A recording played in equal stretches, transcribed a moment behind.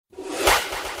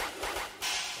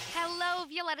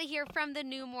Violetta here from the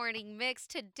New Morning Mix.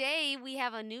 Today we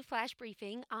have a new flash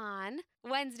briefing on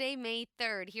Wednesday, May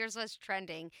 3rd. Here's what's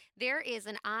trending. There is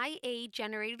an IA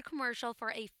generated commercial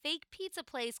for a fake pizza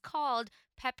place called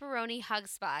Pepperoni Hug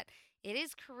Spot. It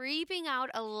is creeping out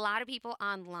a lot of people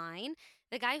online.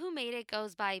 The guy who made it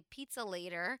goes by Pizza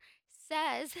Later,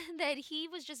 says that he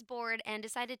was just bored and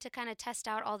decided to kind of test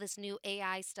out all this new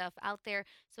AI stuff out there.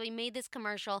 So he made this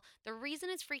commercial. The reason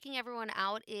it's freaking everyone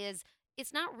out is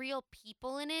it's not real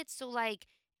people in it. So, like,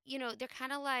 they're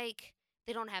kind of like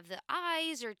they don't have the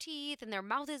eyes or teeth and their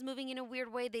mouth is moving in a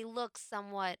weird way. They look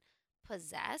somewhat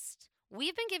possessed.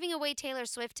 We've been giving away Taylor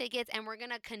Swift tickets and we're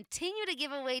going to continue to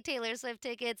give away Taylor Swift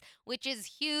tickets, which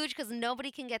is huge because nobody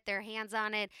can get their hands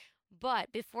on it.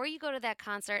 But before you go to that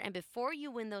concert and before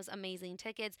you win those amazing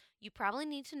tickets, you probably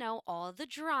need to know all the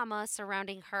drama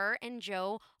surrounding her and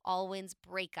Joe Alwyn's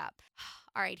breakup.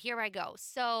 All right, here I go.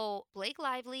 So, Blake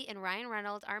Lively and Ryan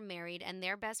Reynolds are married and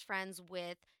they're best friends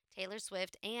with Taylor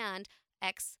Swift and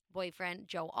ex-boyfriend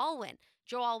Joe Alwyn.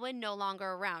 Joe Alwyn no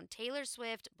longer around. Taylor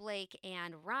Swift, Blake,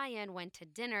 and Ryan went to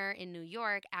dinner in New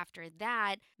York. After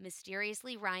that,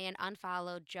 mysteriously, Ryan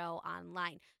unfollowed Joe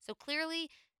online. So clearly,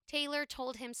 Taylor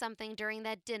told him something during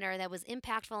that dinner that was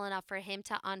impactful enough for him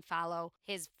to unfollow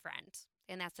his friend.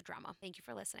 And that's the drama. Thank you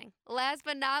for listening. Last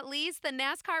but not least, the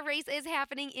NASCAR race is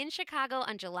happening in Chicago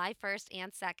on July 1st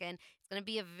and 2nd. It's going to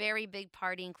be a very big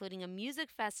party, including a music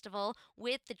festival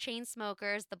with the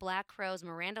Chainsmokers, the Black Crowes,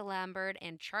 Miranda Lambert,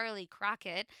 and Charlie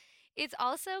Crockett. It's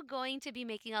also going to be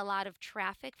making a lot of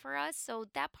traffic for us, so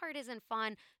that part isn't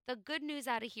fun. The good news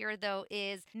out of here, though,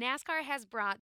 is NASCAR has brought